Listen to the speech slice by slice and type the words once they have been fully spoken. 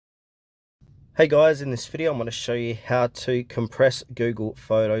Hey guys, in this video I'm going to show you how to compress Google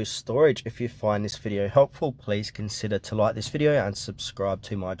Photos storage. If you find this video helpful, please consider to like this video and subscribe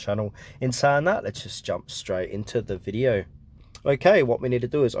to my channel. In saying that, let's just jump straight into the video. Okay, what we need to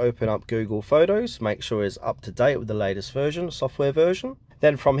do is open up Google Photos, make sure it's up to date with the latest version, software version.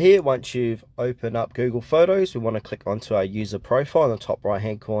 Then from here, once you've opened up Google Photos, we want to click onto our user profile in the top right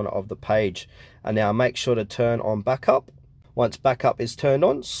hand corner of the page. And now make sure to turn on backup. Once backup is turned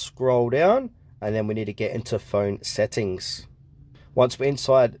on, scroll down. And then we need to get into phone settings. Once we're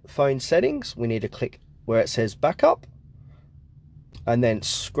inside phone settings, we need to click where it says backup and then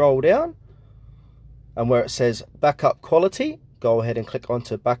scroll down, and where it says backup quality, go ahead and click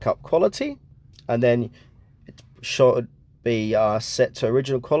onto backup quality, and then it should be set to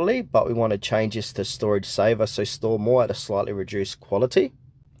original quality, but we want to change this to storage saver, so store more at a slightly reduced quality.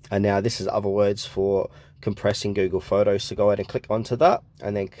 And now this is other words for compressing Google Photos, so go ahead and click onto that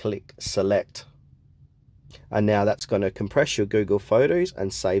and then click select. And now that's going to compress your Google Photos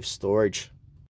and save storage.